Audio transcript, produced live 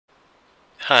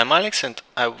Hi, I'm Alex, and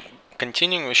I'm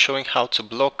continuing with showing how to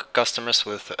block customers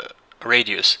with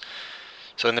radius.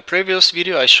 So in the previous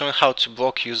video I showed how to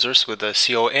block users with a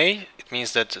COA. It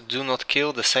means that do not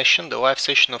kill the session, the live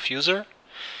session of user,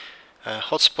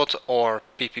 hotspot or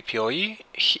PPPoE,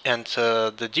 and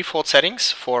the default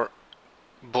settings for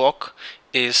block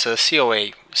is a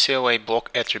COA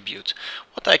block attribute.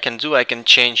 What I can do, I can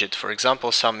change it. For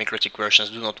example, some MikroTik versions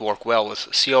do not work well with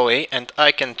COA, and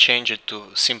I can change it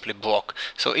to simply block.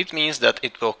 So it means that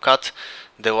it will cut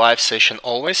the live session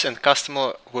always, and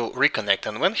customer will reconnect.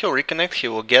 And when he'll reconnect, he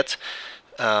will get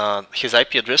his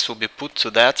IP address will be put to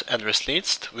that address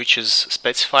list, which is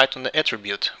specified on the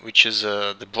attribute, which is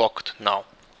the blocked now.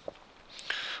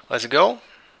 Let's go.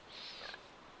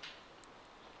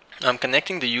 I'm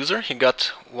connecting the user. He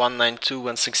got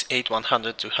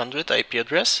 192.168.100.200 IP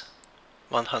address,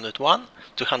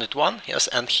 201, yes,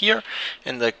 and here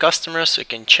in the customers you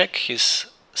can check his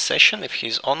session if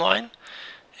he's online.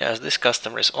 Yes, this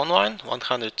customer is online,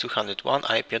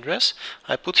 100.201 IP address.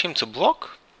 I put him to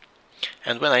block,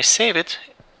 and when I save it,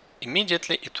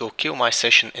 immediately it will kill my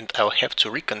session and I'll have to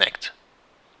reconnect.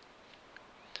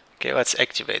 Okay, let's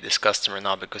activate this customer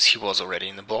now because he was already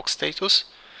in the block status.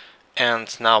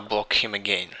 And now block him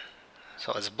again.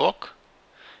 So let's block,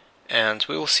 and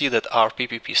we will see that our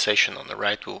PPP session on the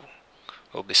right will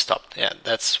be stopped. Yeah,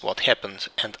 that's what happened,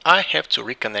 and I have to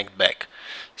reconnect back.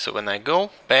 So when I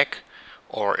go back,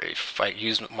 or if I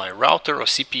use my router or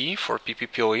CPE for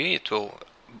PPPoE, it will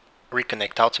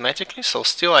reconnect automatically. So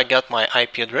still I got my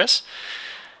IP address,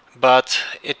 but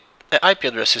the IP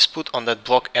address is put on that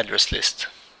block address list.